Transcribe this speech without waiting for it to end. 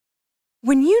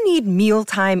When you need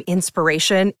mealtime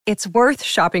inspiration, it's worth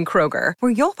shopping Kroger,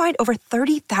 where you'll find over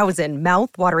 30,000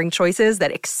 mouth-watering choices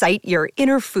that excite your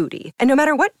inner foodie. And no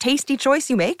matter what tasty choice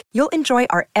you make, you'll enjoy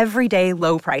our everyday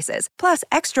low prices, plus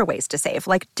extra ways to save,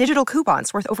 like digital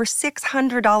coupons worth over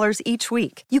 $600 each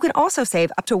week. You can also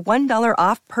save up to $1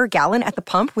 off per gallon at the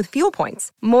pump with fuel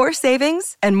points. More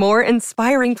savings and more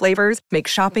inspiring flavors make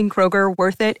shopping Kroger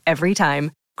worth it every time.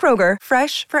 Kroger,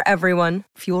 fresh for everyone.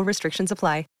 Fuel restrictions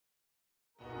apply.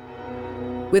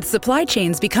 With supply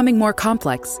chains becoming more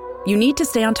complex, you need to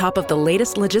stay on top of the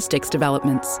latest logistics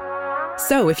developments.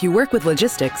 So if you work with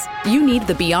logistics, you need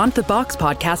the Beyond the Box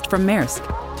podcast from Maersk.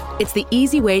 It's the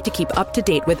easy way to keep up to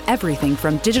date with everything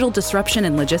from digital disruption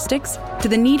in logistics to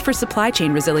the need for supply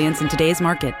chain resilience in today's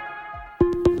market.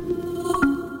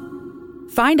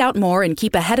 Find out more and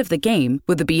keep ahead of the game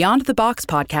with the Beyond the Box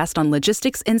podcast on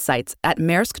logistics insights at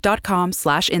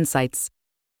maersk.com/insights.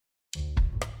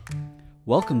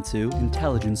 Welcome to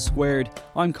Intelligence Squared.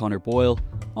 I'm Connor Boyle.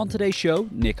 On today's show,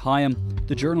 Nick Higham,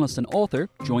 the journalist and author,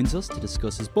 joins us to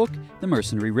discuss his book, The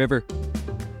Mercenary River.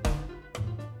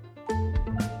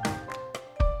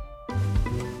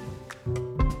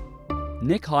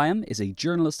 Nick Higham is a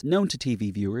journalist known to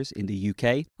TV viewers in the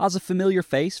UK as a familiar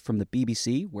face from the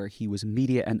BBC, where he was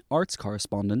media and arts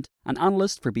correspondent, an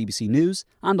analyst for BBC News,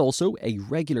 and also a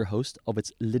regular host of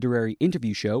its literary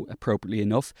interview show, appropriately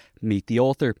enough, Meet the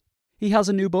Author. He has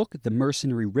a new book, The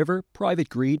Mercenary River, Private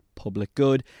Greed, Public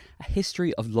Good, A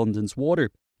History of London's Water.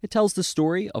 It tells the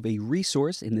story of a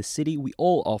resource in the city we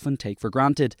all often take for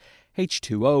granted,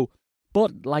 H2O.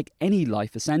 But like any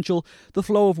life essential, the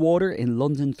flow of water in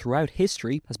London throughout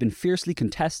history has been fiercely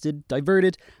contested,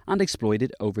 diverted and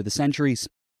exploited over the centuries.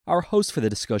 Our host for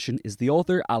the discussion is the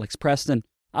author Alex Preston.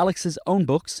 Alex's own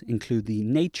books include the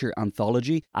nature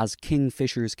anthology As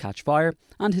Kingfishers Catch Fire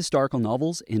and historical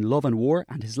novels In Love and War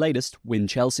and his latest Win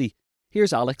Chelsea.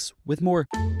 Here's Alex with more.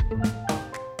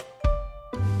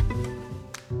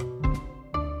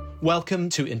 Welcome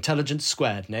to Intelligence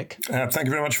Squared, Nick. Thank you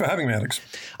very much for having me, Alex.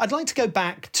 I'd like to go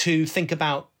back to think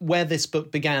about where this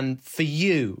book began for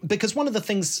you, because one of the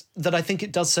things that I think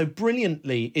it does so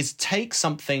brilliantly is take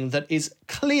something that is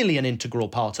clearly an integral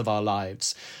part of our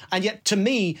lives, and yet to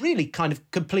me, really kind of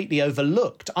completely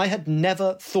overlooked. I had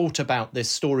never thought about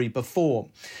this story before.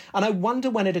 And I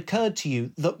wonder when it occurred to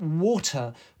you that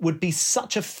water would be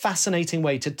such a fascinating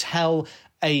way to tell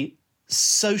a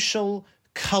social,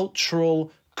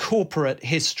 cultural, corporate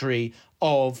history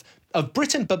of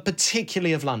Britain, but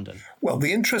particularly of London. Well,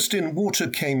 the interest in water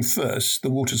came first, the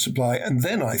water supply, and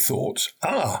then I thought,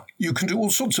 you can do all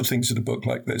sorts of things in a book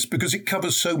like this because it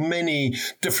covers so many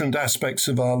different aspects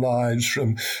of our lives,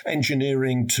 from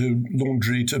engineering to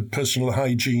laundry to personal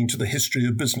hygiene to the history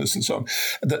of business and so on.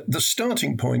 The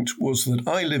starting point was that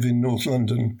I live in North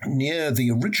London near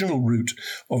the original route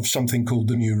of something called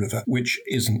the New River, which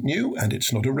isn't new and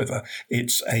it's not a river.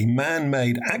 It's a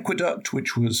man-made aqueduct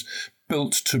which was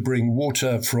built to bring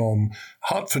water from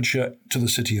Hertfordshire to the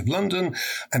City of London.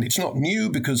 And it's not new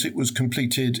because it was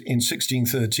completed in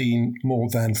 1613, more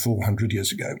than 400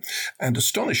 years ago. And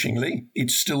astonishingly,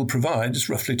 it still provides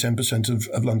roughly 10%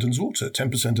 of London's water.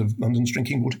 10% of London's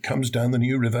drinking water comes down the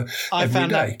New River I every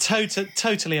found day. that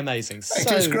totally amazing.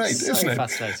 It is great, isn't it?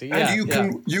 Fascinating. And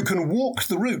you can walk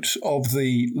the route of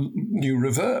the New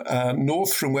River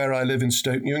north from where I live in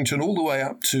Stoke Newington all the way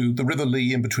up to the River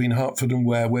Lee in between Hertford and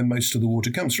where most of the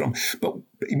water comes from. But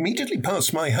immediately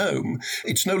past my home,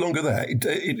 it's no longer there.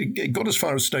 It got as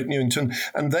far as Stoke Newington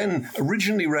and then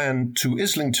originally ran to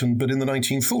Islington, but in the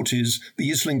 1940s,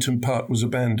 the Islington part was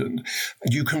abandoned.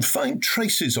 And you can find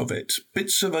traces of it,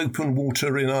 bits of open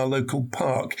water in our local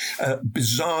park,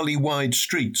 bizarrely wide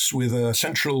streets with a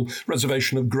central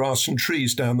reservation of grass and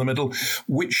trees down the middle,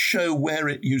 which show where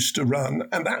it used to run.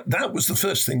 And that was the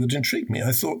first thing that intrigued me.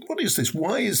 I thought, what is this?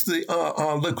 Why is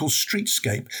our local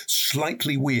streetscape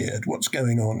slightly weird? What's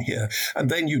going on here? And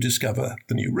then you discover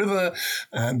the New River,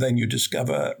 and then you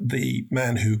discover the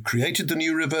man who created the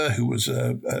New River, who was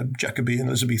a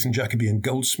Elizabethan Jacobean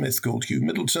goldsmith called Hugh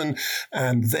Middleton.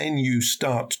 And then you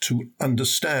start to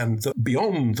understand that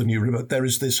beyond the New River, there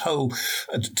is this whole,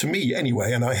 to me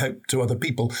anyway, and I hope to other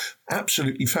people,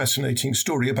 absolutely fascinating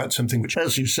story about something which,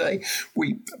 as you say,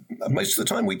 most of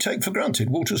the time we take for granted.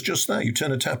 Water's just there. You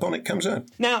turn a tap on, it comes out.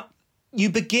 Now, you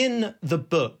begin the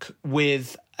book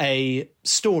with a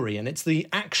story, and it's the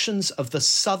actions of the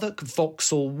Southwark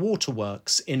Vauxhall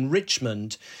Waterworks in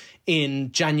Richmond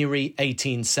in January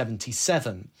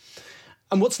 1877.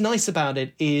 And what's nice about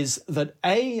it is that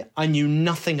A, I knew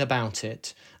nothing about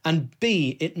it, and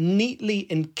B, it neatly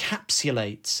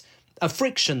encapsulates a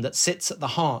friction that sits at the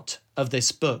heart of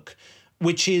this book,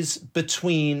 which is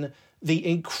between the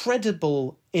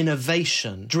incredible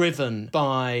innovation driven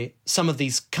by some of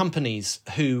these companies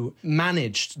who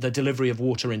managed the delivery of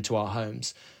water into our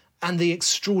homes and the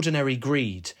extraordinary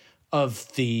greed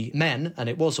of the men, and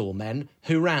it was all men,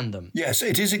 who ran them. Yes,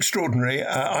 it is extraordinary.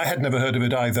 I had never heard of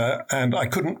it either, and I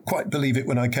couldn't quite believe it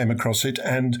when I came across it.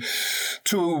 And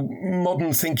to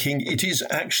modern thinking, it is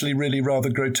actually really rather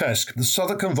grotesque. The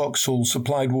Southwark and Vauxhall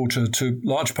supplied water to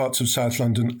large parts of South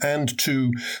London and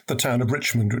to the town of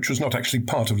Richmond, which was not actually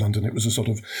part of London. It was a sort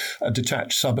of a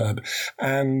detached suburb.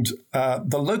 And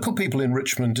the local people in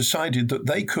Richmond decided that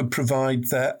they could provide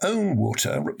their own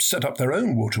water, set up their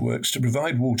own waterworks to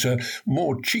provide water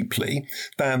more cheaply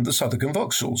than the Southwark and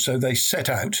Vauxhall. So they set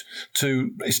out to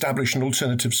establish an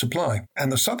alternative supply.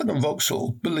 And the Southwark and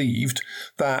Vauxhall believed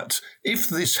that if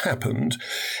this happened,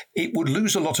 it would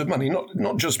lose a lot of money,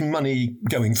 not just money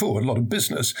going forward, a lot of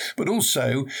business, but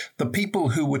also the people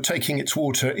who were taking its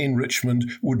water in Richmond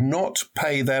would not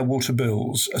pay their water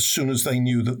bills as soon as they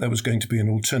knew that there was going to be an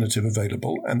alternative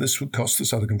available, and this would cost the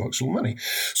Southwark and Vauxhall money.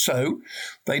 So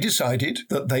they decided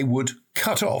that they would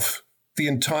cut off the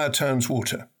entire town's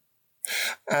water.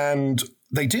 And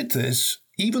they did this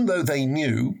even though they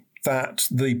knew that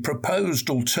the proposed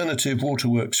alternative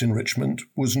waterworks in Richmond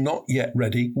was not yet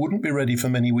ready, wouldn't be ready for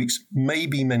many weeks,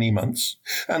 maybe many months,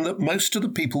 and that most of the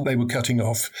people they were cutting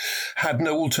off had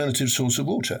no alternative source of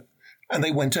water. And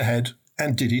they went ahead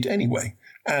and did it anyway.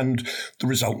 And the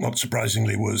result, not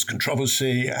surprisingly, was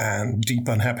controversy and deep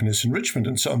unhappiness in Richmond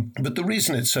and so on. But the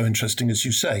reason it's so interesting, as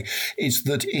you say, is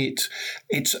that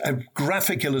it's a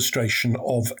graphic illustration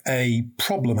of a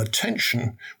problem, a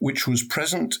tension, which was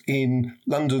present in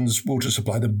London's water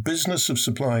supply, the business of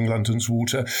supplying London's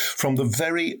water from the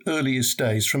very earliest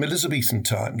days, from Elizabethan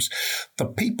times. The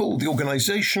people, the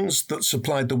organisations that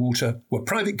supplied the water were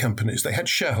private companies. They had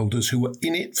shareholders who were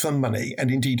in it for money.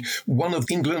 And indeed, one of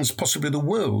England's, possibly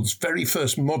the world's very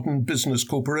first modern business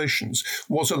corporations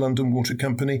was a London Water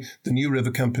Company, the New River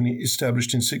Company,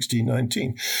 established in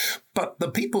 1619. But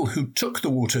the people who took the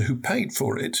water, who paid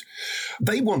for it,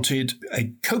 they wanted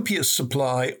a copious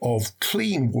supply of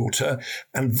clean water,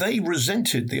 and they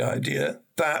resented the idea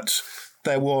that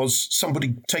there was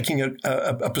somebody taking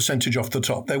a percentage off the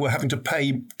top. They were having to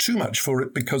pay too much for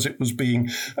it because it was being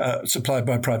supplied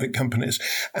by private companies.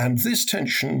 And this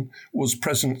tension was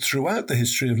present throughout the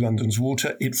history of London's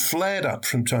water. It flared up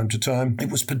from time to time. It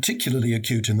was particularly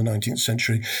acute in the 19th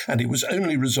century, and it was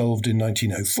only resolved in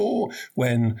 1904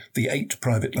 when the 8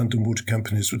 private London water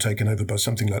companies were taken over by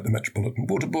something like the Metropolitan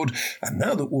Water Board. And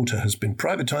now that water has been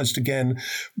privatised again,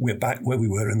 we're back where we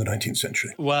were in the 19th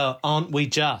century. Well, aren't we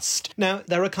just? Now,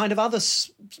 there are kind of other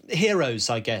heroes,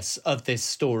 I guess, of this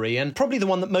story, and probably the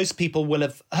one that most people will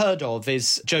have heard of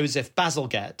is Joseph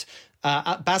Bazalgette.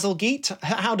 Bazalgette?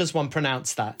 How does one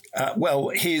pronounce that? Well,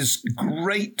 his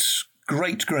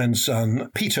great-grandson,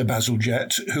 Peter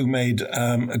Bazalgette, who made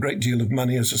a great deal of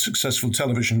money as a successful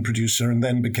television producer and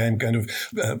then became kind of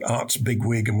arts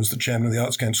bigwig and was the chairman of the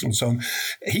Arts Council and so on.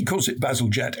 He calls it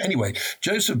Bazalgette. Anyway,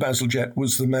 Joseph Bazalgette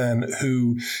was the man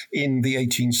who, in the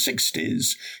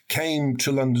 1860s, came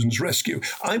to London's rescue.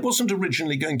 I wasn't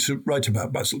originally going to write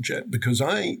about Bazalgette because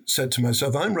I said to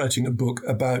myself, I'm writing a book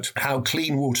about how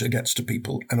clean water gets to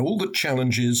people and all the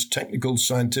challenges, technical,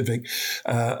 scientific,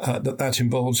 that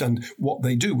involves and what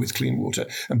they do with clean water.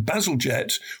 And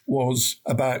Bazalgette was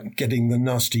about getting the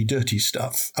nasty, dirty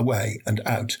stuff away and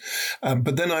out.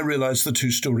 But then I realized the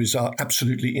two stories are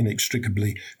absolutely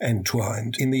inextricably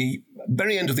entwined. In the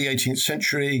very end of the 18th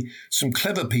century, some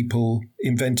clever people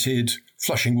invented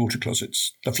flushing water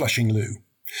closets, the flushing loo.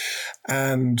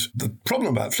 And the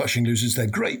problem about flushing loos is they're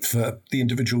great for the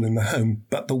individual in the home,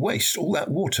 but the waste, all that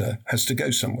water, has to go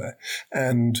somewhere.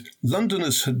 And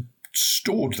Londoners had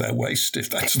stored their waste, if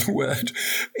that's the word,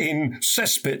 in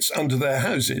cesspits under their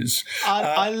houses.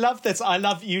 I love this. I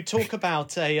love you talk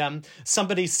about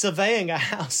somebody surveying a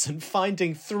house and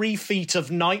finding 3 feet of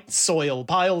night soil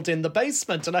piled in the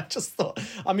basement. And I just thought,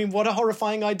 I mean, what a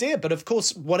horrifying idea. But of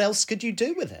course, what else could you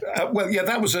do with it? Well, yeah,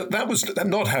 that was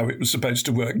not how it was supposed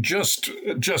to work. Just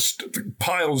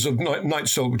piles of night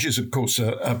soil, which is, of course,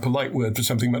 a polite word for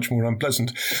something much more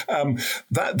unpleasant.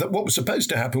 That what was supposed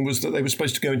to happen was that they were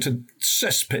supposed to go into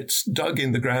cesspits dug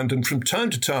in the ground, and from time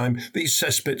to time these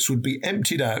cesspits would be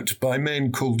emptied out by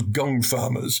men called gong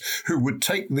farmers who would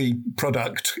take the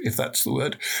product, if that's the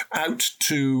word, out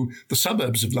to the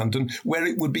suburbs of London where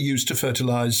it would be used to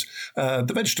fertilise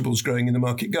the vegetables growing in the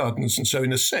market gardens. And so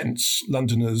in a sense,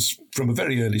 Londoners from a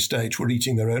very early stage were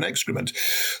eating their own excrement.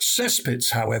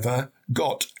 Cesspits, however,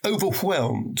 got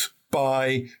overwhelmed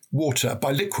by water,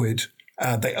 by liquid,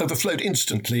 They overflowed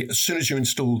instantly as soon as you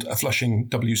installed a flushing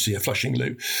WC, a flushing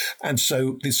loo. And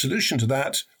so the solution to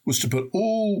that was to put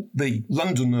all the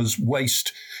Londoners'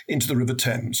 waste into the River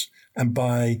Thames. And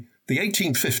by the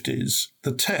 1850s,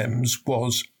 the Thames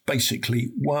was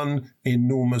basically one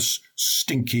enormous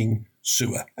stinking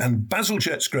sewer. And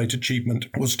Bazalgette's great achievement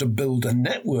was to build a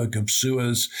network of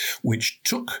sewers which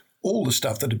took all the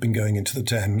stuff that had been going into the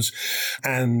Thames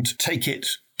and take it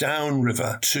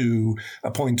downriver to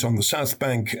a point on the south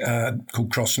bank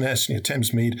called Crossness near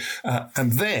Thamesmead,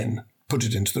 and then put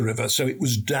it into the river. So it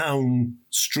was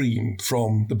downstream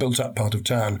from the built-up part of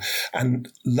town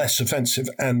and less offensive.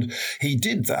 And he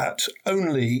did that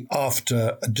only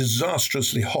after a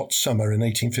disastrously hot summer in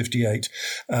 1858,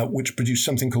 which produced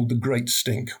something called the Great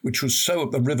Stink, which was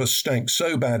the river stank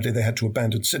so badly they had to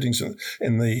abandon sittings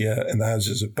in the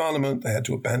Houses of Parliament. They had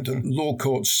to abandon law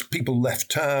courts. People left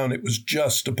town. It was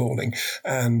just appalling.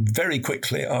 And very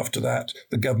quickly after that,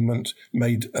 the government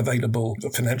made available the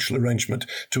financial arrangement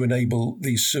to enable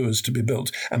these sewers to be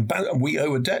built. And we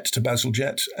owe a debt to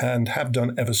Bazalgette and have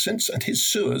done ever since. And his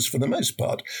sewers, for the most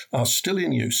part, are still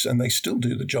in use and they still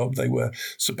do the job they were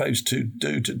supposed to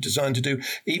do, designed to do,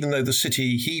 even though the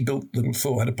city he built them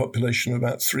for had a population of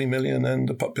about 3 million and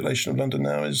the population of London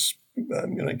now is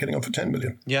getting on for 10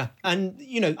 million. Yeah. And,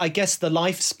 I guess the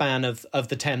lifespan of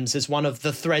the Thames is one of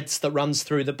the threads that runs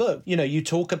through the book. You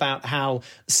talk about how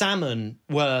salmon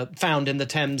were found in the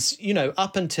Thames,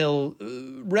 up until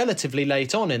relatively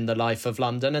late on in the life of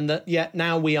London, and that yet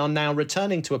now we are now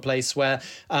returning to a place where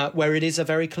it is a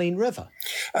very clean river.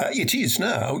 It is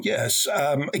now, yes,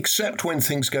 except when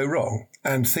things go wrong.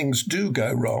 And things do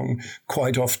go wrong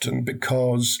quite often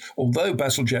because although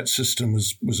Bazalgette's system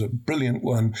was a brilliant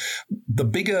one, the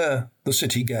bigger the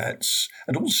city gets,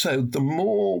 and also the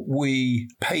more we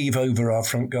pave over our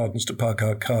front gardens to park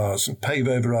our cars and pave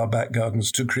over our back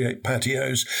gardens to create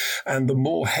patios, and the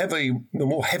more heavily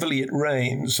it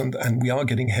rains, and we are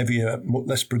getting heavier,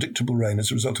 less predictable rain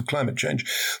as a result of climate change,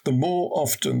 the more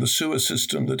often the sewer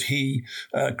system that he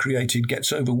created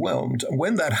gets overwhelmed. And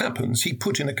when that happens, he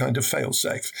put in a kind of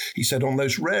fail-safe. He said on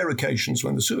those rare occasions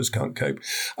when the sewers can't cope,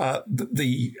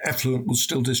 the effluent will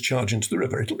still discharge into the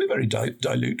river. It'll be very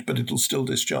dilute, but it'll still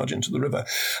discharge into the river.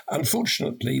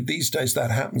 Unfortunately, these days that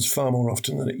happens far more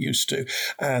often than it used to.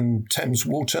 And Thames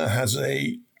Water has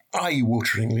a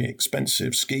eye-wateringly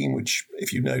expensive scheme, which,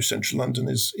 if you know, central London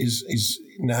is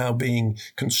now being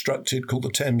constructed, called the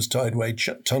Thames Tideway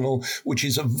Tunnel, which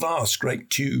is a vast, great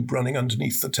tube running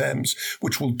underneath the Thames,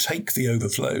 which will take the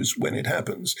overflows when it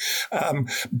happens.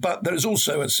 But there is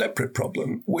also a separate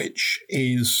problem, which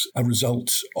is a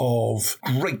result of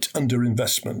great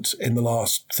underinvestment in the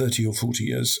last 30 or 40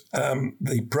 years.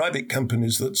 The private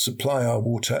companies that supply our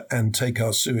water and take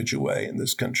our sewage away in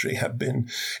this country have been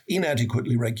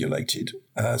inadequately regulated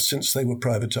since they were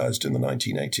privatized in the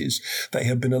 1980s. They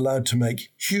have been allowed to make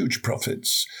huge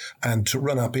profits and to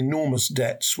run up enormous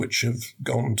debts, which have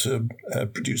gone to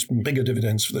produce bigger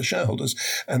dividends for the shareholders.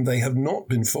 And they have not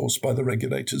been forced by the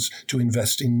regulators to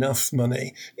invest enough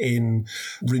money in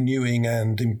renewing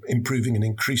and improving and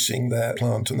increasing their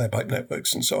plant and their pipe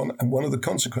networks and so on. And one of the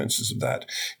consequences of that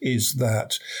is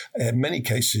that in many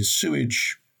cases,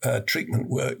 sewage treatment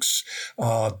works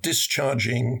are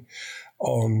discharging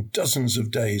on dozens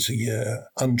of days a year,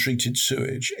 untreated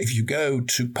sewage. If you go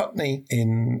to Putney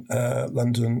in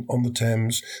London on the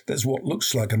Thames, there's what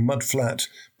looks like a mud flat,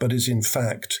 but is in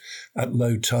fact, at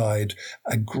low tide,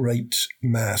 a great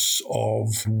mass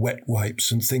of wet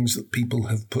wipes and things that people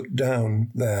have put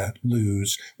down their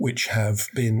loos, which have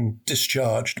been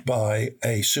discharged by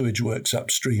a sewage works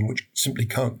upstream, which simply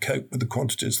can't cope with the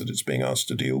quantities that it's being asked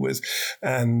to deal with.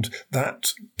 And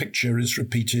that picture is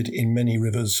repeated in many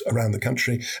rivers around the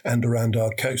country and around our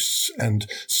coasts. And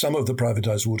some of the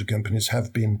privatised water companies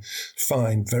have been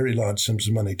fined very large sums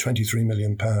of money, £23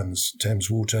 million, Thames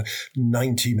Water,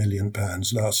 £90 million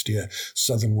last year,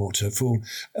 Southern Water, for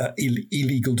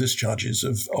illegal discharges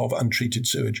of untreated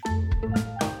sewage.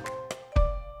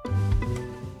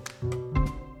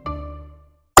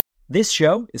 This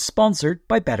show is sponsored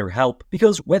by BetterHelp,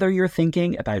 because whether you're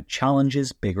thinking about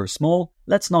challenges big or small,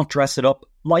 let's not dress it up.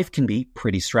 Life can be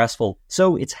pretty stressful,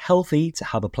 so it's healthy to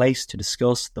have a place to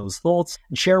discuss those thoughts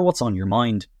and share what's on your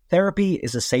mind. Therapy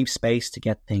is a safe space to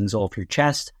get things off your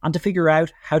chest and to figure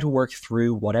out how to work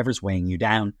through whatever's weighing you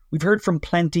down, We've heard from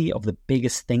plenty of the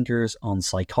biggest thinkers on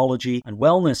psychology and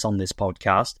wellness on this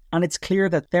podcast, and it's clear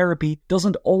that therapy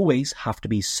doesn't always have to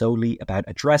be solely about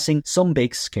addressing some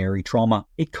big scary trauma.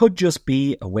 It could just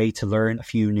be a way to learn a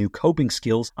few new coping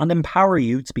skills and empower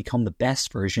you to become the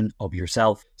best version of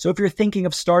yourself. So if you're thinking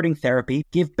of starting therapy,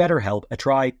 give BetterHelp a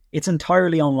try. It's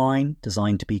entirely online,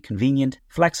 designed to be convenient,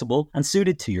 flexible, and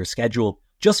suited to your schedule.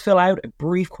 Just fill out a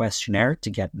brief questionnaire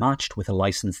to get matched with a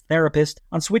licensed therapist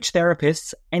and switch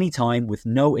therapists anytime with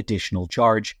no additional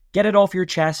charge. Get it off your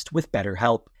chest with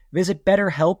BetterHelp. Visit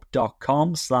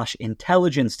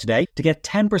betterhelp.com/intelligence today to get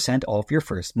 10% off your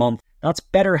first month. That's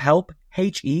BetterHelp,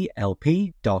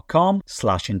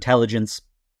 HELP.com/intelligence.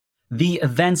 The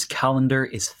events calendar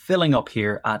is filling up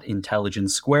here at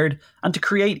Intelligence Squared, and to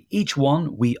create each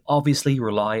one, we obviously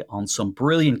rely on some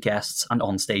brilliant guests and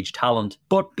onstage talent.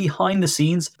 But behind the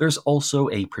scenes, there's also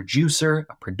a producer,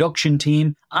 a production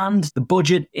team, and the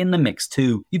budget in the mix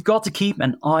too. You've got to keep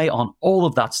an eye on all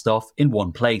of that stuff in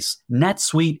one place.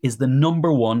 NetSuite is the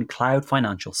 #1 cloud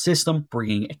financial system,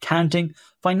 bringing accounting,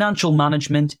 financial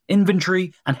management,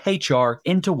 inventory, and HR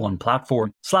into one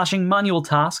platform, slashing manual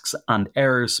tasks and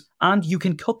errors. And you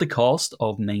can cut the cost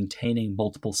of maintaining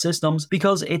multiple systems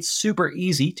because it's super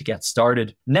easy to get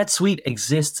started. NetSuite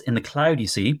exists in the cloud, you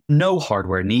see, no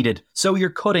hardware needed, so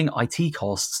you're cutting IT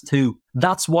costs too.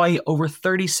 That's why over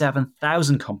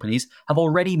 37,000 companies have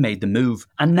already made the move.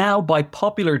 And now, by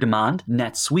popular demand,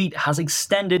 NetSuite has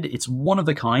extended its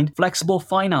one-of-a-kind flexible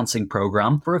financing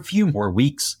program for a few more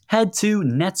weeks. Head to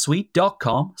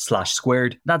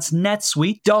netsuite.com/squared. That's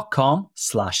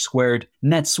netsuite.com/squared.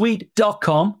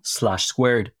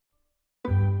 netsuite.com/squared.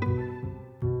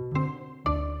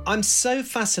 I'm so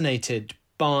fascinated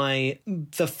by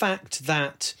the fact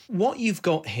that what you've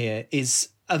got here is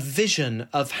a vision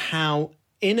of how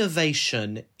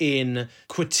innovation in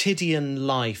quotidian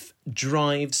life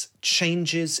drives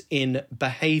changes in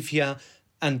behaviour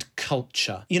and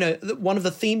culture. You know, one of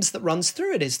the themes that runs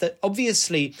through it is that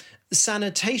obviously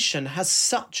sanitation has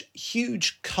such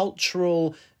huge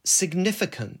cultural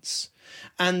significance.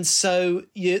 And so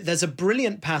there's a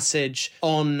brilliant passage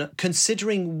on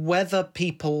considering whether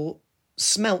people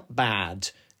smelt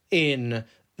bad in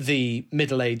the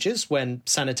Middle Ages, when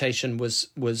sanitation was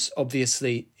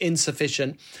obviously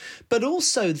insufficient, but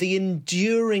also the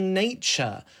enduring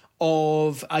nature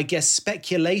of, I guess,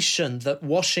 speculation that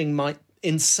washing might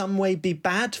in some way be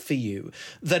bad for you,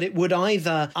 that it would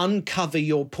either uncover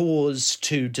your pores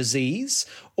to disease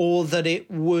or that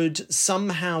it would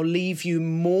somehow leave you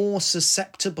more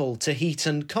susceptible to heat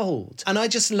and cold. And I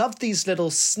just love these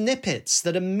little snippets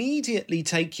that immediately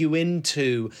take you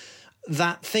into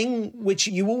that thing which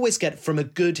you always get from a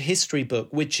good history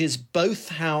book, which is both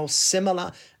how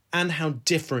similar and how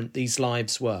different these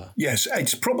lives were. Yes,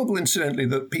 it's probable, incidentally,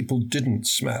 that people didn't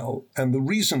smell. And the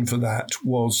reason for that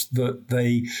was that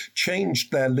they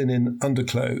changed their linen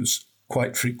underclothes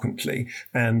quite frequently,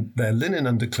 and their linen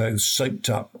underclothes soaked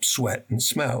up sweat and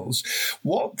smells.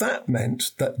 What that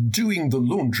meant that doing the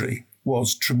laundry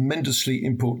was tremendously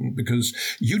important, because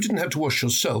you didn't have to wash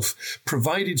yourself,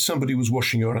 provided somebody was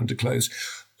washing your underclothes.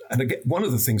 And again, one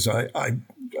of the things I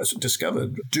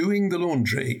discovered, doing the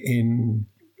laundry in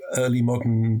early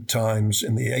modern times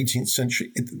in the 18th century,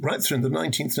 right through in the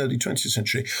 19th and early 20th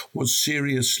century, was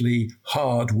seriously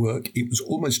hard work. It was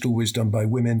almost always done by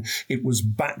women. It was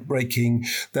backbreaking.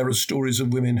 There are stories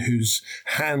of women whose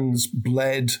hands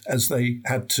bled as they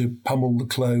had to pummel the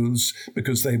clothes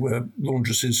because they were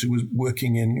laundresses who were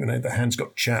working in, their hands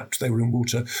got chapped. They were in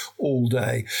water all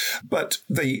day. But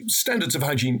the standards of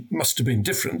hygiene must have been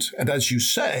different. And as you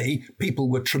say, people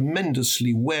were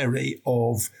tremendously wary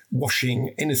of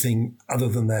washing anything other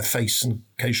than their face and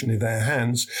occasionally their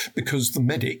hands, because the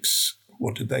medics,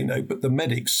 what did they know? But the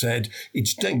medics said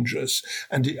it's dangerous.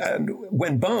 And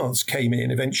when baths came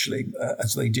in eventually,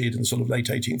 as they did in the sort of late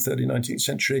 18th, early 19th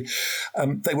century,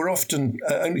 they were often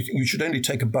you should only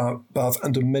take a bath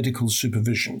under medical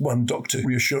supervision. One doctor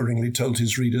reassuringly told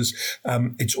his readers,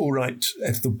 it's all right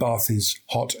if the bath is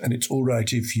hot and it's all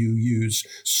right if you use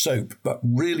soap, but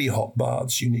really hot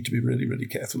baths you need to be really, really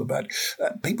careful about.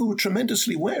 People were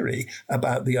tremendously wary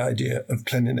about the idea of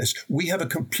cleanliness. We have a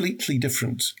completely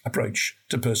different approach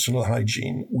to personal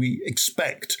hygiene. We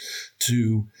expect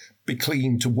to be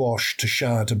clean, to wash, to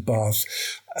shower, to bath,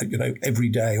 every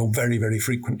day or very, very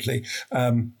frequently.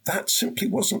 That simply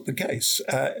wasn't the case.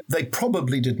 They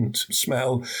probably didn't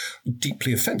smell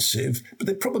deeply offensive, but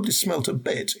they probably smelt a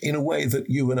bit in a way that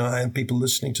you and I and people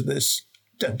listening to this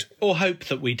don't. Or hope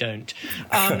that we don't.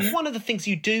 One of the things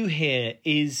you do here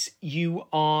is you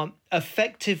are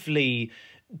effectively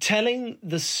telling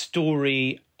the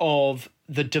story of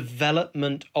the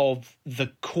development of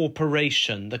the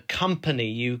corporation, the company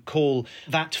you call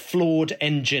that flawed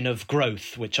engine of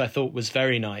growth, which I thought was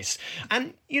very nice.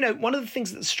 And, one of the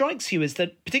things that strikes you is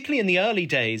that, particularly in the early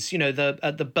days,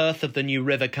 at the birth of the New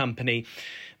River Company,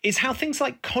 is how things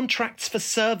like contracts for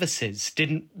services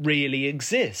didn't really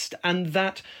exist, and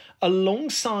that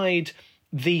alongside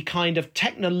the kind of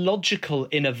technological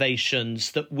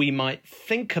innovations that we might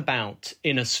think about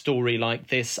in a story like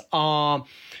this are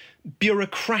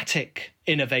bureaucratic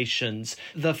innovations,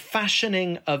 the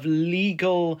fashioning of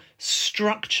legal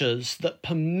structures that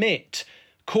permit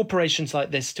corporations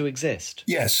like this to exist.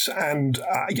 Yes, and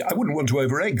I wouldn't want to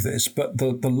over-egg this, but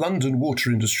the London water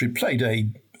industry played a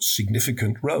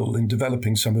significant role in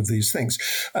developing some of these things.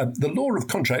 The law of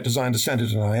contract, as I understand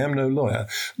it, and I am no lawyer,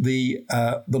 the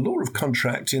law of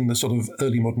contract in the sort of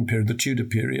early modern period, the Tudor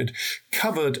period,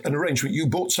 covered an arrangement. You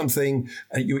bought something,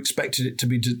 you expected it to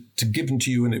be given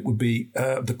to you, and it would be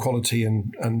the quality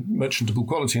and merchantable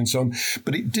quality and so on,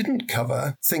 but it didn't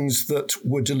cover things that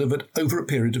were delivered over a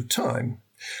period of time.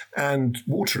 And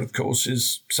water, of course,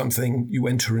 is something you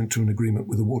enter into an agreement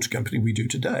with a water company. We do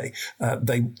today.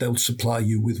 They'll supply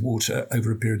you with water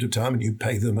over a period of time and you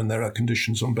pay them, and there are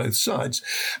conditions on both sides.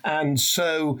 And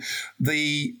so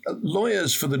the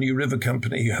lawyers for the New River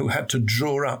Company, who had to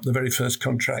draw up the very first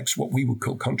contracts, what we would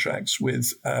call contracts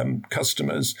with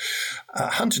customers,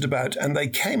 hunted about, and they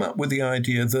came up with the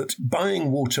idea that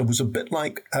buying water was a bit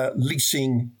like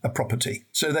leasing a property.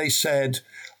 So they said,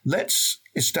 let's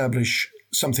establish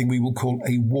something we will call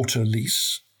a water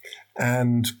lease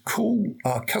and call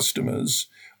our customers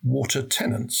water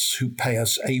tenants who pay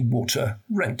us a water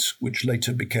rent, which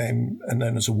later became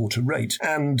known as a water rate.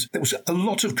 And there was a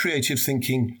lot of creative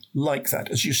thinking like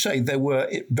that. As you say, there were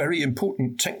very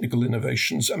important technical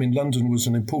innovations. I mean, London was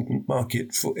an important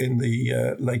market in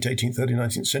the late 18th, early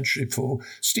 19th century for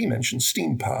steam engines,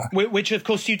 steam power. Which, of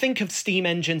course, you think of steam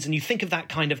engines and you think of that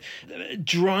kind of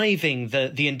driving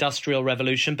the Industrial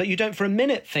Revolution, but you don't for a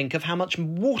minute think of how much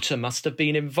water must have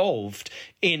been involved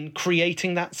in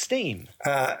creating that steam.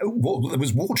 Well, there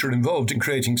was water involved in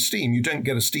creating steam. You don't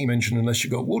get a steam engine unless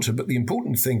you've got water. But the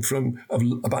important thing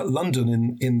about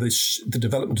London in the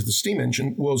development of the steam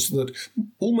engine was that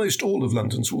almost all of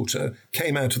London's water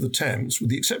came out of the Thames, with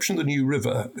the exception of the New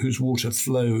River, whose water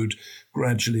flowed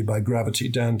gradually by gravity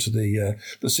down to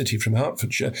the city from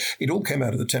Hertfordshire. It all came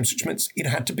out of the Thames, which meant it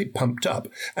had to be pumped up.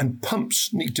 And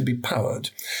pumps need to be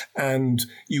powered. And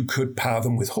you could power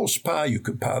them with horsepower, you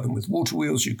could power them with water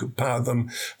wheels, you could power them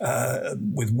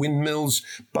with windmills.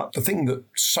 But the thing that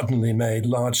suddenly made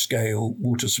large-scale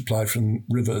water supply from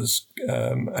rivers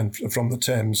and from the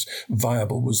Thames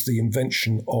viable was the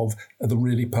invention of the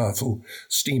really powerful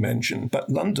steam engine. But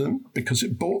London, because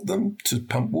it bought them to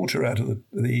pump water out of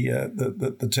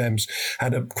the Thames,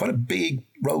 had quite a big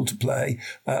role to play,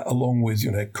 along with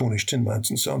Cornish tin mines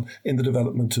and so on, in the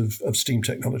development of steam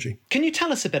technology. Can you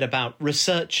tell us a bit about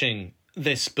researching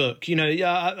this book?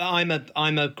 I'm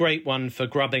a great one for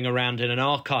grubbing around in an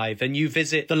archive, and you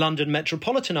visit the London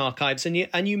Metropolitan Archives,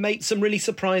 and you make some really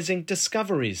surprising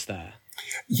discoveries there.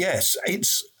 Yes,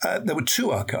 there were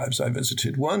two archives I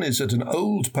visited. One is at an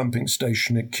old pumping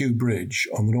station at Kew Bridge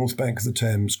on the north bank of the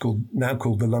Thames, now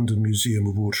called the London Museum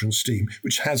of Water and Steam,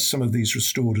 which has some of these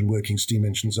restored and working steam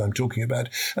engines I'm talking about.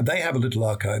 And they have a little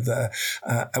archive there,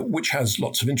 which has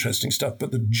lots of interesting stuff.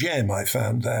 But the gem I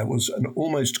found there was an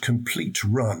almost complete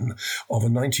run of a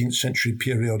 19th century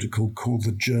periodical called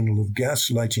the Journal of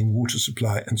Gas, Lighting, Water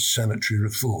Supply and Sanitary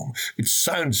Reform. It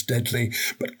sounds deadly,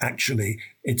 but actually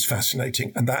it's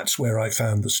fascinating. And that's where I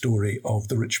found the story of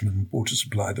the Richmond water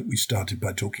supply that we started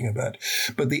by talking about.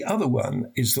 But the other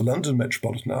one is the London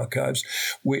Metropolitan Archives,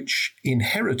 which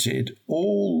inherited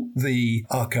all the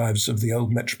archives of the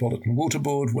old Metropolitan Water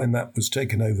Board when that was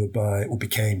taken over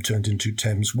turned into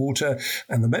Thames Water.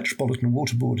 And the Metropolitan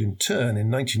Water Board, in turn,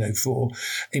 in 1904,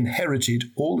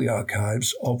 inherited all the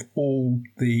archives of all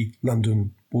the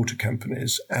London water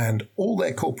companies and all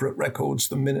their corporate records,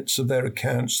 the minutes of their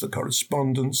accounts, the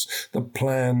correspondence, the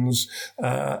plans,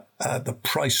 the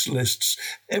price lists,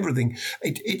 everything.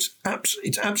 It's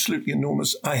absolutely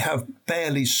enormous. I have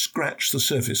barely scratched the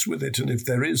surface with it. And if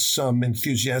there is some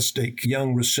enthusiastic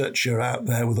young researcher out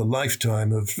there with a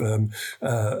lifetime of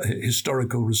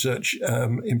historical research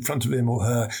in front of him or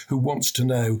her who wants to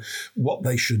know what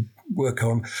they should work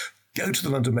on, go to the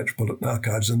London Metropolitan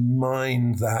Archives and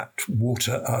mine that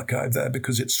water archive there,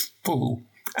 because it's full,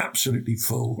 absolutely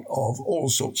full of all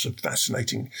sorts of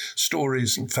fascinating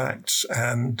stories and facts.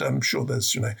 And I'm sure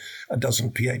there's, a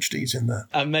dozen PhDs in there.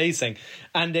 Amazing.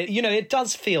 And, it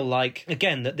does feel like,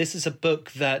 again, that this is a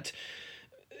book that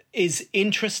is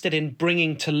interested in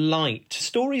bringing to light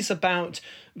stories about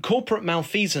corporate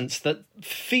malfeasance that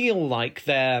feel like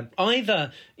they're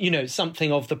either,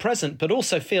 something of the present, but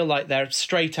also feel like they're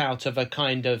straight out of a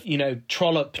kind of,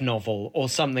 Trollope novel or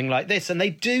something like this. And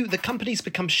the companies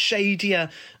become shadier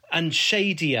and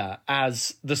shadier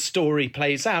as the story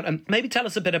plays out. And maybe tell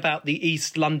us a bit about the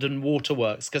East London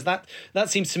Waterworks, because that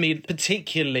seems to me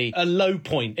particularly a low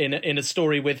point in a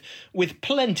story with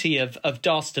plenty of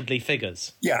dastardly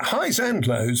figures. Yeah, highs and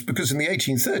lows, because in the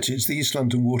 1830s, the East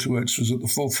London Waterworks was at the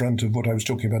forefront of what I was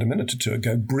talking about a minute or two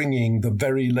ago, bringing the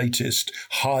very latest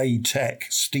high-tech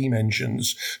steam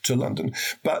engines to London.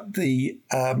 But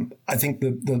I think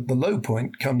the low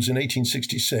point comes in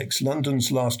 1866,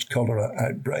 London's last cholera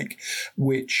outbreak,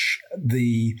 which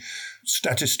the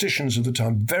statisticians of the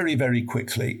time very, very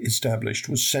quickly established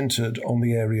was centred on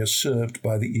the area served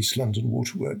by the East London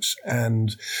Waterworks.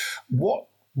 And what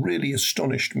really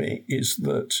astonished me is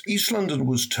that East London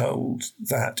was told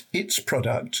that its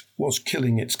product was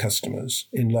killing its customers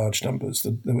in large numbers.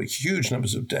 There were huge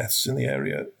numbers of deaths in the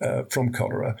area from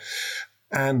cholera.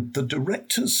 And the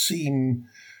directors seem...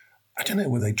 I don't know,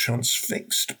 were they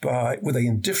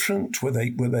indifferent? Were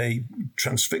they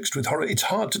transfixed with horror? It's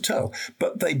hard to tell,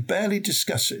 but they barely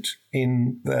discuss it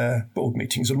in their board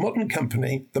meetings. A modern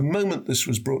company, the moment this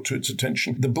was brought to its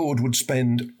attention, the board would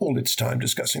spend all its time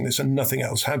discussing this and nothing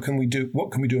else. What can we do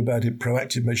about it?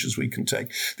 Proactive measures we can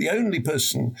take. The only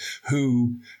person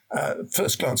who,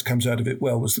 first glance comes out of it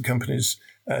well was the company's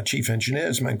chief engineer,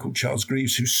 a man called Charles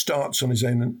Greaves, who starts on his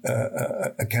own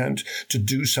account to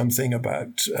do something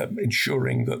about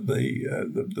ensuring that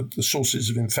the sources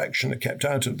of infection are kept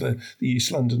out of the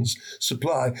East London's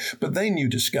supply. But then you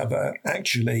discover,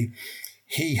 actually,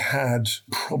 he had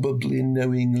probably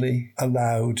knowingly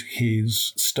allowed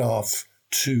his staff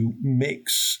to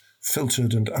mix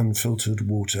filtered and unfiltered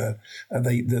water.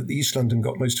 The East London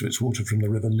got most of its water from the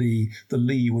River Lee. The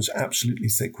Lee was absolutely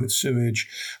thick with sewage.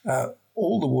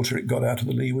 All the water it got out of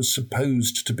the Lee was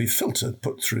supposed to be filtered,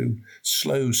 put through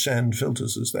slow sand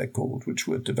filters, as they're called, which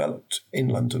were developed in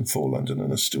London for London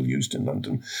and are still used in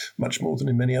London, much more than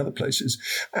in many other places.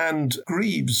 And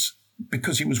Greaves,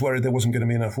 because he was worried there wasn't going to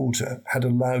be enough water, had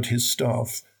allowed his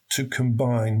staff to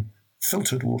combine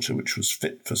filtered water, which was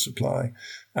fit for supply,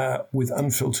 with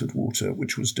unfiltered water,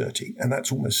 which was dirty. And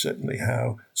that's almost certainly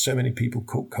how so many people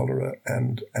caught cholera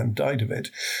and died of it.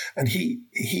 And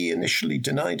he initially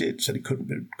denied it, said it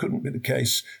couldn't be the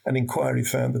case. An inquiry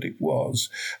found that it was.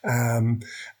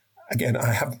 Again,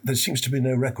 there seems to be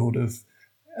no record of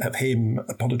him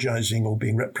apologising or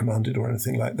being reprimanded or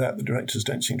anything like that. The directors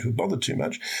don't seem to have bothered too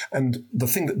much. And the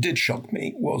thing that did shock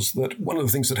me was that one of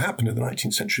the things that happened in the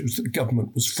 19th century was that the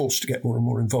government was forced to get more and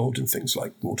more involved in things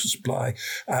like water supply.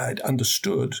 It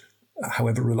understood,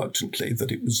 however reluctantly,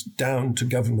 that it was down to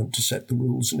government to set the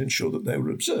rules and ensure that they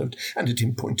were observed. And it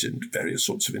appointed various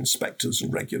sorts of inspectors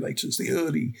and regulators, the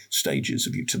early stages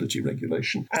of utility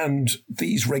regulation. And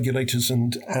these regulators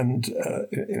and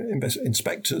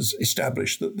inspectors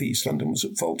established that the East London was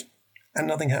at fault, and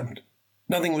nothing happened.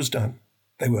 Nothing was done.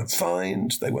 They weren't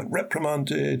fined. They weren't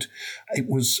reprimanded. It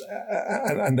was,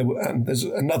 and there's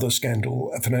another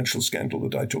scandal, a financial scandal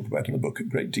that I talk about in the book in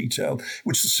great detail,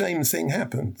 which the same thing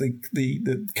happened.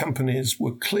 The companies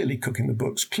were clearly cooking the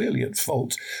books, clearly at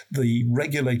fault. The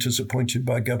regulators appointed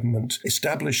by government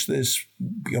established this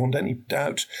beyond any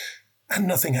doubt, and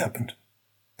nothing happened.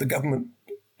 The government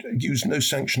used no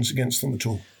sanctions against them at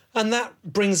all. And that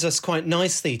brings us quite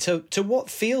nicely to what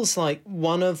feels like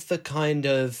one of the kind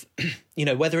of,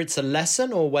 whether it's a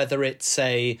lesson or whether it's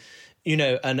a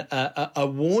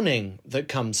warning that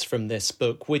comes from this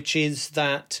book, which is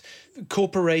that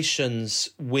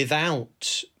corporations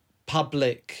without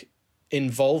public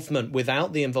involvement,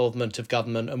 without the involvement of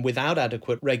government and without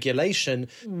adequate regulation,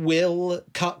 will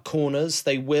cut corners.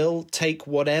 They will take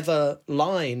whatever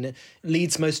line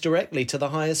leads most directly to the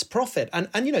highest profit. And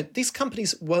these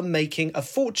companies were making a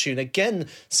fortune. Again,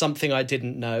 something I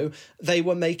didn't know. They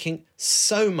were making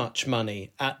so much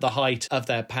money at the height of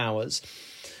their powers.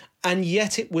 And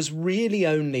yet it was really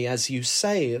only, as you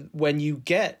say, when you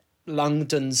get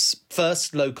London's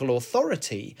first local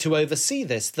authority to oversee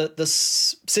this, that the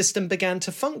system began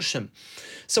to function.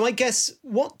 So I guess,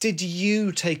 what did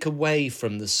you take away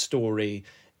from the story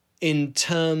in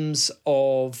terms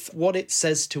of what it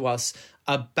says to us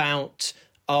about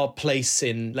our place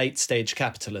in late-stage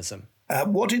capitalism?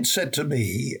 What it said to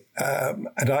me,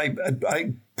 and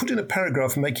I put in a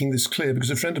paragraph making this clear because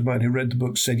a friend of mine who read the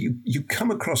book said, you come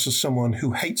across as someone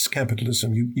who hates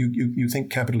capitalism. You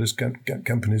think capitalist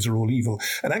companies are all evil.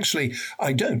 And actually,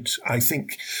 I don't. I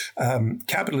think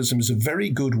capitalism is a very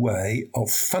good way of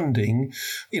funding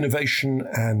innovation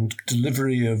and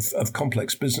delivery of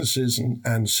complex businesses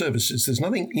and services. There's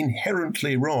nothing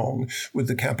inherently wrong with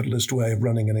the capitalist way of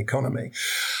running an economy.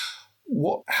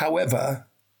 What, however,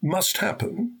 must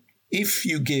happen if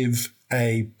you give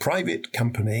a private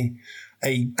company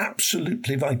a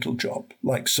absolutely vital job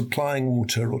like supplying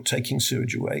water or taking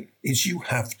sewage away is you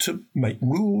have to make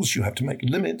rules, you have to make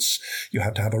limits, you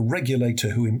have to have a regulator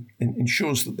who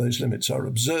ensures that those limits are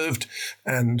observed,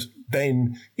 and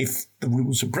then if the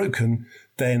rules are broken,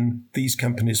 then these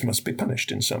companies must be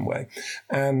punished in some way.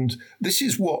 And this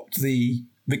is what the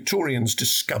Victorians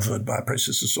discovered by a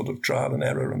process of sort of trial and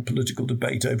error and political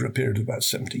debate over a period of about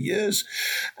 70 years.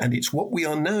 And it's what we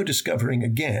are now discovering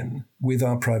again with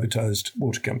our privatized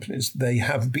water companies. They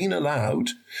have been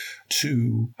allowed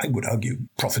to, I would argue,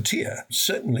 profiteer,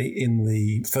 certainly in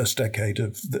the first decade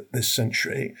of this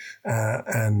century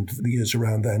and the years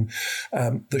around then.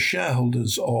 The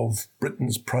shareholders of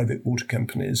Britain's private water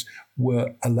companies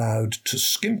were allowed to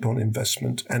skimp on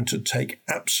investment and to take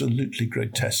absolutely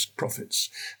grotesque profits.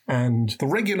 And the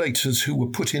regulators who were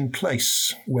put in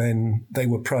place when they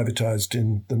were privatized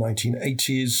in the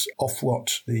 1980s,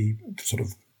 Ofwat, the sort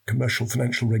of commercial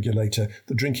financial regulator,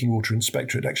 the Drinking Water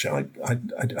Inspectorate. Actually,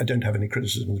 I don't have any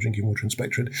criticism of the Drinking Water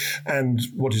Inspectorate, and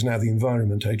what is now the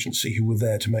Environment Agency, who were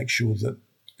there to make sure that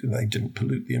they didn't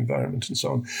pollute the environment and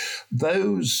so on.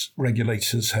 Those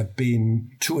regulators have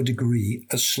been, to a degree,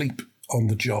 asleep on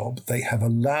the job. They have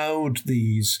allowed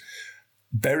these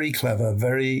very clever,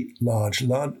 very large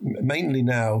mainly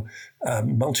now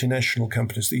multinational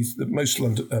companies. Most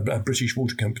British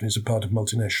water companies are part of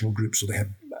multinational groups, or they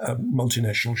have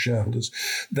multinational shareholders.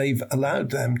 They've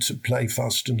allowed them to play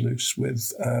fast and loose with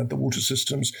the water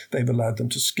systems. They've allowed them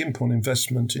to skimp on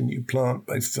investment in new plant,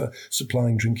 both for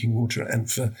supplying drinking water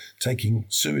and for taking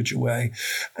sewage away.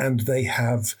 And they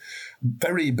have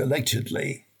very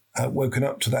belatedly woken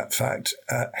up to that fact,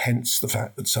 hence the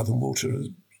fact that Southern Water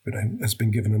has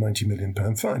been given a £90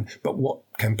 million fine. But what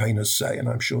campaigners say, and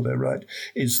I'm sure they're right,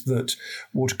 is that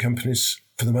water companies,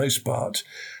 for the most part,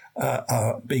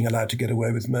 are being allowed to get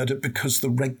away with murder because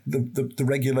the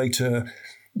regulator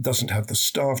doesn't have the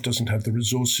staff, doesn't have the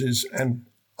resources, and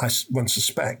one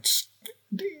suspects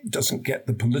doesn't get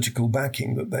the political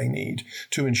backing that they need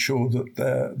to ensure that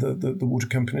the water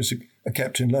companies are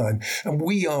kept in line. And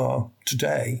we are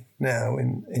today, now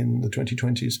in the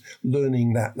 2020s,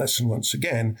 learning that lesson once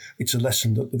again. It's a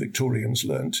lesson that the Victorians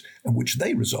learnt and which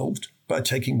they resolved by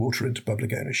taking water into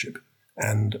public ownership.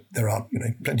 And there are,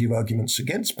 plenty of arguments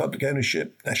against public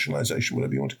ownership, nationalisation,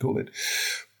 whatever you want to call it.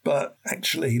 But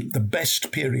actually, the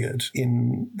best period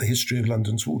in the history of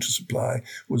London's water supply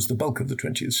was the bulk of the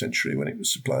 20th century, when it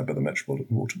was supplied by the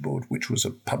Metropolitan Water Board, which was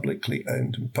a publicly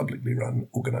owned and publicly run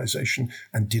organisation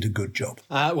and did a good job.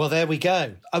 Well, there we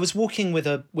go. I was walking with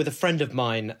a friend of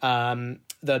mine,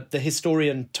 the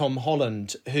historian Tom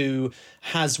Holland, who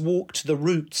has walked the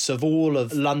routes of all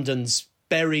of London's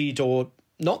buried or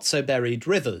not so buried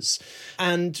rivers.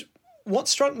 And what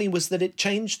struck me was that it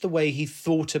changed the way he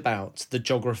thought about the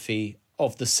geography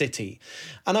of the city.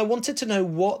 And I wanted to know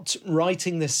what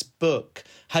writing this book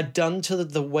had done to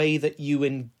the way that you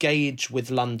engage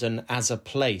with London as a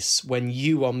place when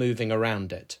you are moving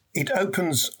around it. It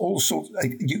opens all sorts.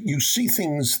 You see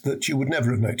things that you would never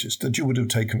have noticed, that you would have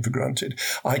taken for granted.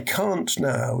 I can't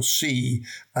now see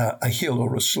a hill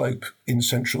or a slope in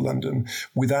central London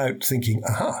without thinking,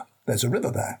 aha, there's a river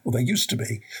there, or there used to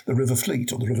be. The River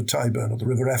Fleet or the River Tyburn or the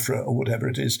River Effra or whatever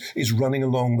it is running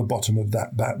along the bottom of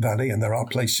that valley. And there are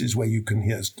places where you can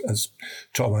hear, as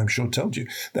Tom, I'm sure, told you,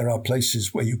 there are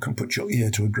places where you can put your ear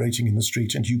to a grating in the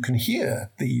street and you can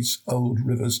hear these old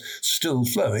rivers still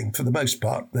flowing. For the most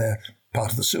part, they're part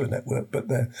of the sewer network, but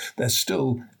they're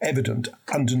still evident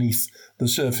underneath the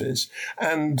surface.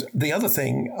 And the other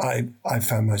thing I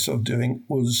found myself doing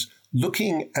was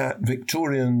looking at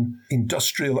Victorian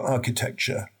industrial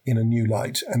architecture in a new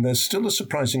light. And there's still a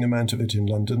surprising amount of it in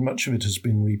London. Much of it has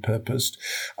been repurposed.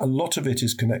 A lot of it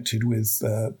is connected with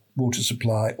water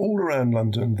supply. All around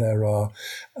London, there are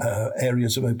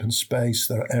areas of open space.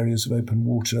 There are areas of open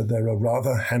water. There are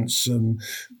rather handsome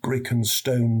brick and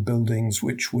stone buildings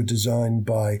which were designed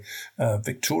by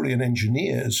Victorian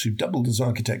engineers who doubled as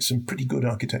architects, and pretty good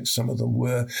architects some of them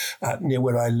were. Near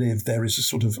where I live, there is a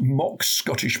sort of mock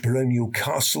Scottish baronial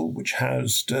castle which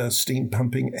housed steam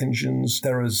pumping engines.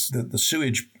 There is whereas the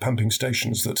sewage pumping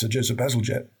stations that Sir Joseph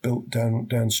Bazalgette built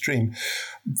downstream,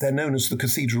 they're known as the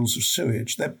cathedrals of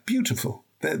sewage. They're beautiful.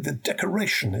 The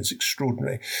decoration is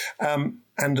extraordinary.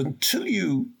 And until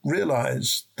you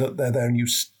realise that they're there and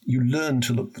you learn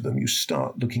to look for them, you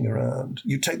start looking around.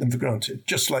 You take them for granted,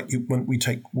 just like when we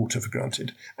take water for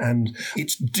granted. And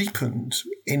it's deepened,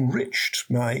 enriched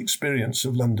my experience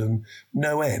of London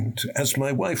no end, as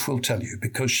my wife will tell you,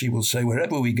 because she will say,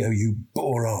 wherever we go, you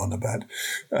bore on about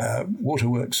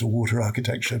waterworks or water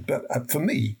architecture. But for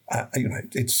me,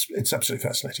 it's absolutely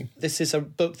fascinating. This is a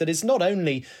book that is not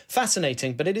only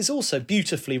fascinating, but it is also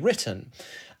beautifully written.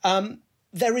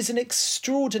 There is an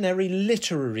extraordinary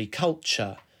literary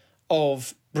culture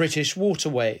of British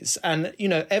waterways. And,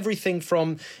 everything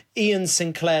from Ian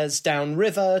Sinclair's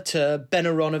Downriver to Ben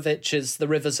Aronovich's The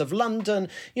Rivers of London.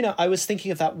 I was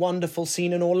thinking of that wonderful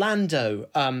scene in Orlando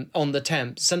on the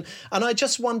Thames. And I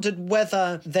just wondered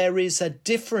whether there is a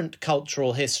different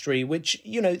cultural history, which,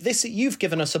 you've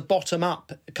given us a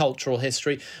bottom-up cultural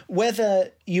history,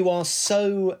 whether you are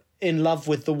so in love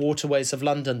with the waterways of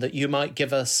London that you might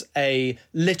give us a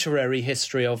literary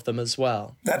history of them as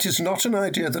well. That is not an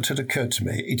idea that had occurred to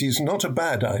me. It is not a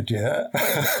bad idea.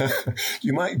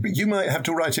 You might have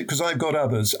to write it because I've got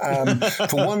others.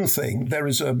 For one thing, there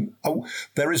is a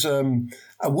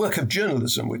work of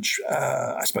journalism, which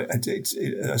I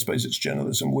suppose it's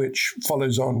journalism, which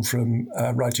follows on from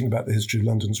writing about the history of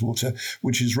London's water,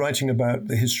 which is writing about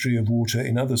the history of water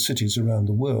in other cities around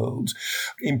the world,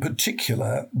 in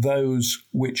particular those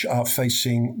which are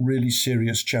facing really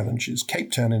serious challenges.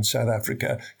 Cape Town in South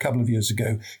Africa, a couple of years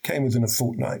ago, came within a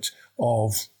fortnight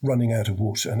of running out of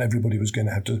water, and everybody was going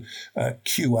to have to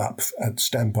queue up at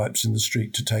standpipes in the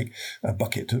street to take a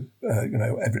bucket of,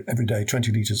 every day,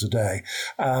 20 litres a day.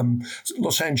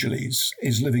 Los Angeles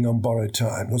is living on borrowed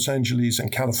time. Los Angeles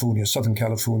and California, Southern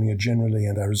California generally,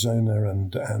 and Arizona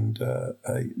and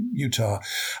Utah,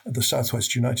 the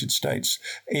Southwest United States,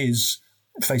 is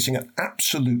facing an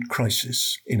absolute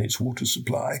crisis in its water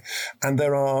supply. And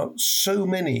there are so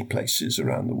many places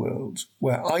around the world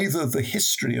where either the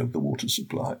history of the water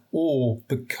supply or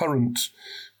the current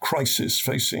crisis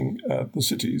facing the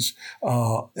cities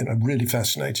are really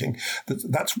fascinating.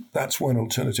 That's one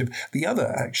alternative. The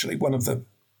other, actually, one of the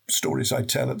stories I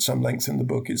tell at some length in the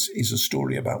book is a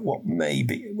story about what may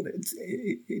be,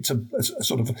 it's a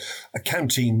sort of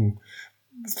accounting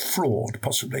fraud,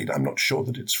 possibly. I'm not sure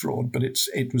that it's fraud, but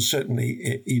it was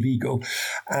certainly illegal.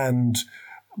 And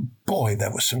boy,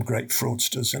 there were some great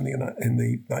fraudsters in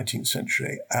the 19th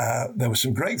century. There were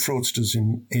some great fraudsters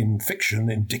in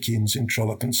fiction, in Dickens, in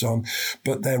Trollope and so on,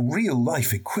 but their real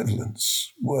life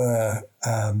equivalents were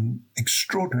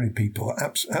extraordinary people,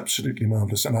 absolutely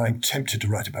marvellous. And I'm tempted to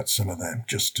write about some of them,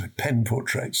 just to pen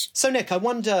portraits. So, Nick, I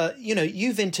wonder,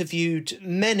 you've interviewed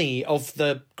many of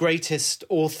the greatest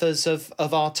authors of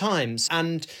our times,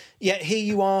 and yet here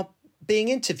you are being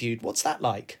interviewed. What's that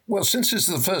like? Well, since this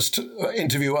is the first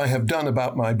interview I have done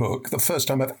about my book, the first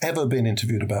time I've ever been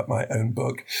interviewed about my own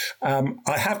book, I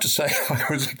have to say I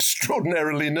was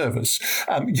extraordinarily nervous.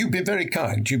 You've been very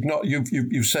kind.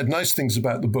 You've said nice things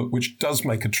about the book, which does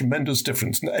make a tremendous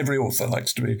difference. Every author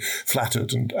likes to be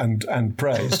flattered and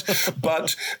praised,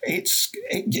 but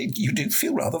you do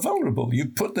feel rather vulnerable. You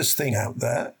put this thing out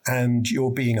there and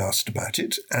you're being asked about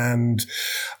it, and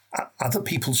other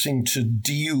people seem to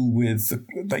deal with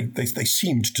they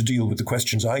seemed to deal with the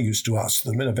questions I used to ask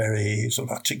them in a very sort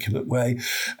of articulate way,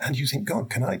 and you think, God,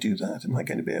 can I do that? Am I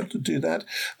going to be able to do that?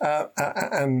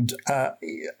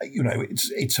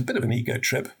 It's a bit of an ego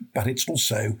trip, but it's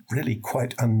also really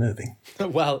quite unnerving.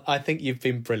 Well, I think you've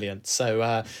been brilliant.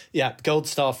 So gold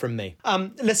star from me.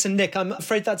 Listen, Nick, I'm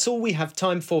afraid that's all we have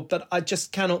time for, but I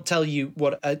just cannot tell you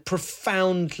what a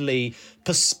profoundly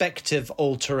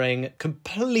perspective-altering,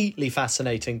 completely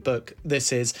fascinating book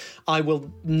this is. I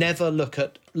will never look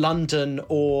at London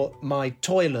or my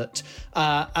toilet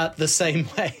in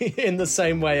the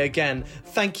same way again.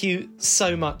 Thank you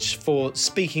so much for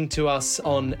speaking to us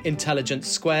on Intelligence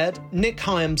Squared. Nick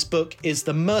Highams' book is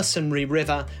The Mercenary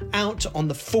River, out on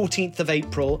the 14th of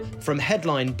April from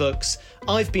Headline Books.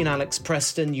 I've been Alex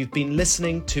Preston. You've been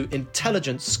listening to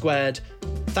Intelligence Squared.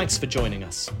 Thanks for joining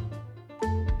us.